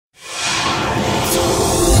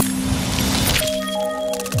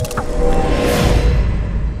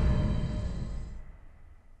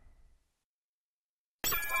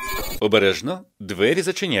Обережно, двері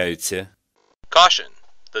зачиняються. Caution,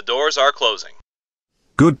 the doors are closing.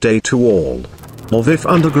 Good day to all. Lviv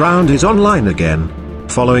Underground is online again.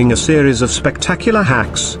 Following a series of spectacular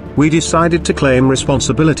hacks, we decided to claim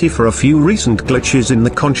responsibility for a few recent glitches in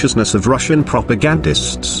the consciousness of Russian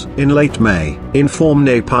propagandists. In late May,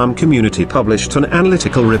 InformNapalm community published an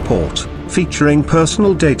analytical report, featuring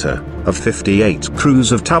personal data, of 58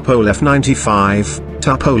 crews of Tupolev 95,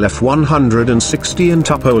 Tupolev 160 and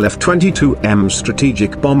Tupolev 22M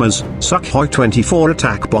strategic bombers, Sukhoi 24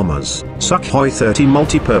 attack bombers, Sukhoi 30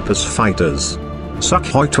 multipurpose fighters,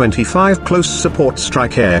 Sukhoi 25 close support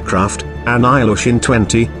strike aircraft, and Ilyushin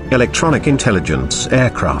 20 electronic intelligence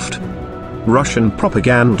aircraft. Russian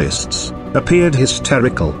propagandists appeared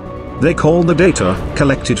hysterical. They called the data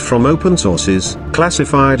collected from open sources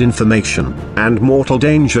classified information and mortal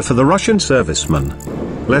danger for the Russian servicemen.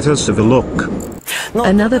 Let us have a look.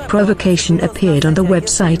 Another provocation appeared on the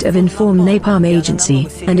website of InformNapalm agency,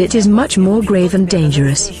 and it is much more grave and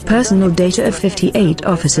dangerous. Personal data of 58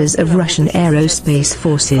 officers of Russian aerospace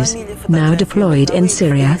forces, now deployed in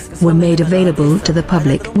Syria, were made available to the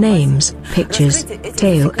public. Names, pictures,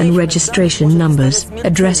 tail and registration numbers,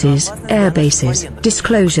 addresses, air bases.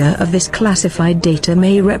 Disclosure of this classified data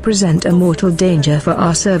may represent a mortal danger for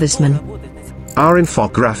our servicemen. Our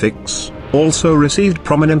infographics also received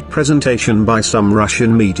prominent presentation by some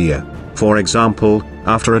Russian media. For example,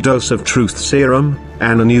 after a dose of truth serum,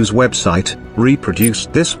 and a news website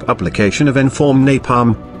reproduced this publication of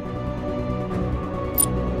InformNapalm.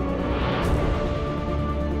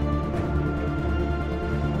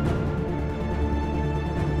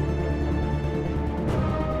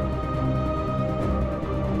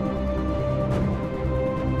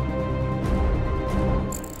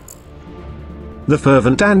 The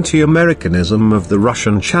fervent anti-Americanism of the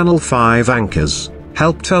Russian Channel 5 anchors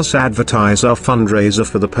helped us advertise our fundraiser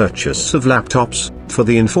for the purchase of laptops for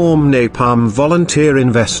the InformNapalm volunteer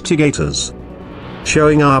investigators.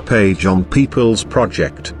 Showing our page on People's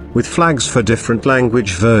Project, with flags for different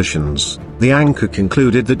language versions, the anchor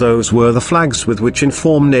concluded that those were the flags with which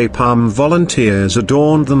InformNapalm volunteers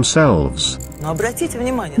adorned themselves.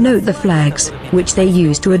 Note the flags, which they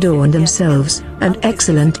used to adorn themselves, and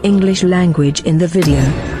excellent English language in the video.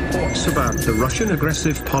 Reports about the Russian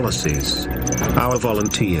aggressive policies. Our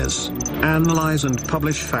volunteers analyze and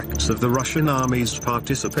publish facts of the Russian army's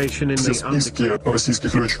participation in the списки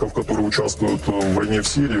российских летчиков, которые участвуют в войне в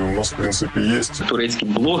Сирии, у нас в принципе есть. Турецькі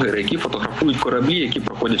блогери, які фотографують кораблі, які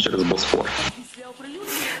проходять через Босфор.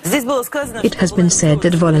 It has been said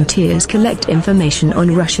that volunteers collect information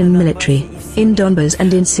on Russian military, in Donbas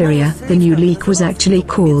and in Syria. The new leak was actually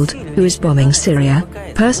called, "Who is bombing Syria?"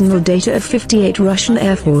 Personal data of 58 Russian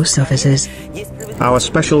Air Force officers. Our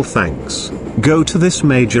special thanks go to this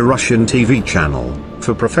major Russian TV channel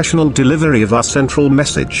for professional delivery of our central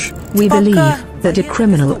message. We believe that a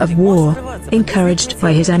criminal of war, encouraged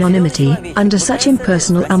by his anonymity, under such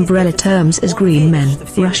impersonal umbrella terms as green men,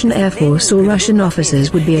 Russian Air Force or Russian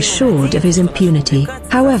officers would be assured of his impunity.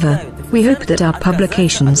 However, we hope that our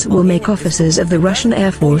publications will make officers of the Russian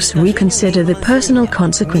Air Force reconsider the personal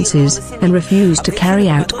consequences, and refuse to carry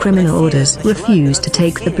out criminal orders, refuse to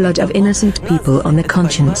take the blood of innocent people on the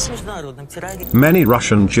conscience. Many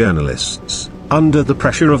Russian journalists, under the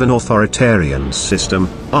pressure of an authoritarian system,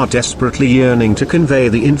 are desperately yearning to convey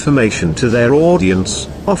the information to their audience,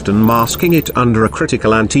 often masking it under a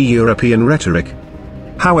critical anti-European rhetoric.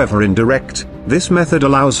 However indirect, this method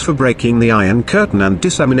allows for breaking the Iron Curtain and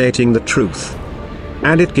disseminating the truth.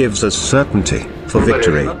 And it gives us certainty for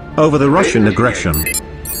victory over the Russian aggression.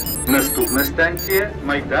 Наступна станція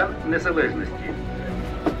Майдан Незалежності.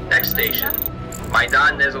 Next station,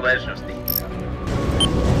 Майдан Незалежності.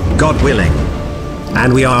 God willing.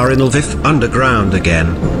 And we are in Lviv Underground again.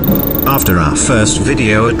 After our first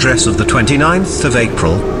video address of the 29th of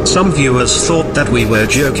April, some viewers thought that we were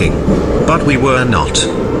joking. But we were not.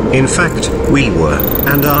 In fact, we were,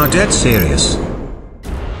 and are dead serious.